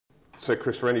So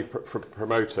Chris, for any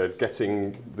promoter,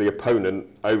 getting the opponent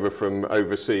over from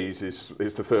overseas is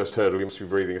the first hurdle. You must be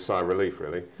breathing a sigh of relief,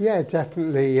 really. Yeah,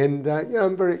 definitely. And, you know,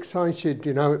 I'm very excited.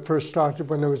 You know, it first started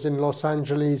when I was in Los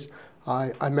Angeles.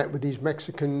 I met with these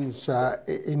Mexicans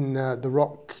in the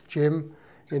Rock Gym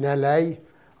in LA.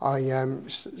 I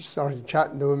started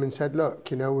chatting to them and said, look,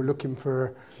 you know, we're looking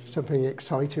for something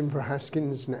exciting for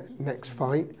Haskins' next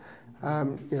fight.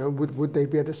 You know, would they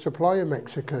be able to supply a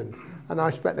Mexican? And I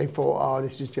expect they thought, oh,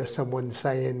 this is just someone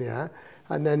saying, yeah.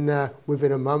 And then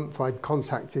within a month, I'd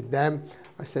contacted them.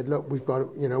 I said, look, we've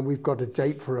got a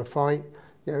date for a fight.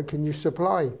 You know, can you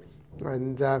supply?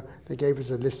 And they gave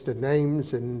us a list of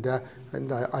names, and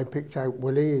I picked out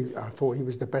Willy. I thought he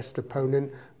was the best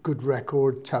opponent, good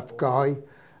record, tough guy.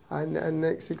 And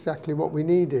that's exactly what we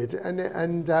needed.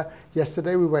 And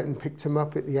yesterday we went and picked him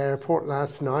up at the airport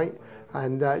last night.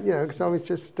 And you know, because I was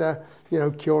just you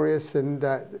know, curious and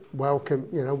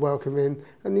welcoming.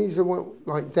 And these are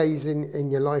like days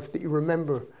in your life that you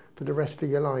remember for the rest of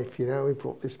your life. You know, we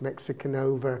brought this Mexican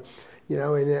over. You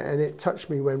know, and it touched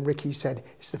me when Ricky said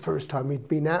it's the first time he'd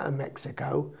been out of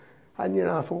Mexico. And you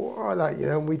know, I thought, oh, like, you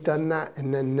know, we'd done that,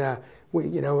 and then we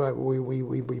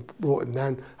brought him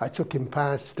down. I took him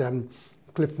past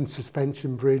Clifton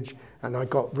Suspension Bridge, and I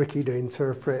got Ricky to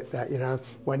interpret that, you know,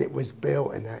 when it was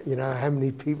built, and that, you know, how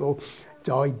many people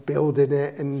died building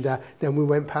it. And then we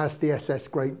went past the SS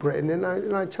Great Britain,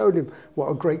 and I told him what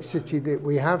a great city that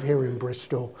we have here in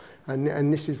Bristol,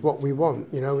 and this is what we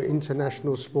want, you know,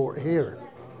 international sport here.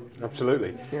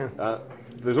 Absolutely. Yeah.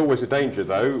 There's always a danger,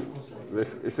 though.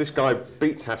 If this guy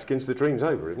beats Haskins, the dream's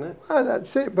over, isn't it? Well,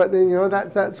 that's it. But you know,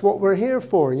 that's what we're here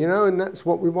for, you know, and that's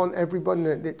what we want everybody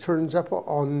that turns up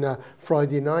on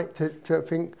Friday night to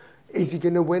think, is he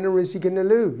going to win or is he going to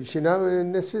lose? You know,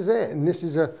 and this is it. And this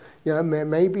is a, you know,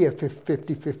 maybe a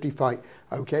 50-50 fight.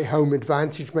 Okay, home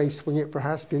advantage may swing it for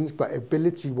Haskins, but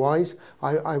ability-wise,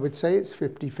 I would say it's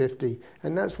 50-50.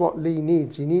 And that's what Lee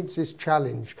needs. He needs this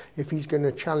challenge if he's going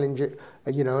to challenge it,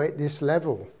 you know, at this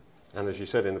level. And as you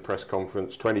said in the press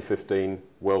conference, 2015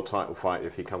 world title fight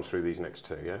if he comes through these next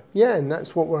two, yeah? Yeah, and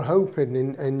that's what we're hoping.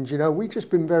 And you know, we've just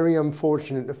been very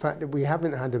unfortunate, the fact that we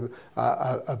haven't had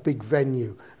a big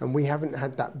venue, and we haven't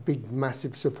had that big,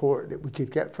 massive support that we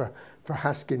could get for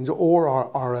Haskins or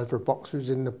our other boxers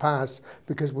in the past,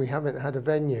 because we haven't had a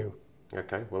venue.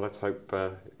 Okay, well, let's hope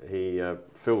he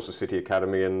fills the City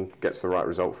Academy and gets the right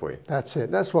result for you. That's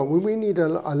it. That's what we need, a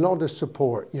lot of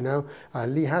support, you know.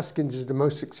 Lee Haskins is the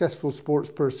most successful sports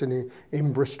person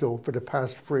in Bristol for the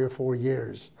past 3 or 4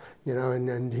 years, you know,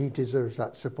 and he deserves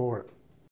that support.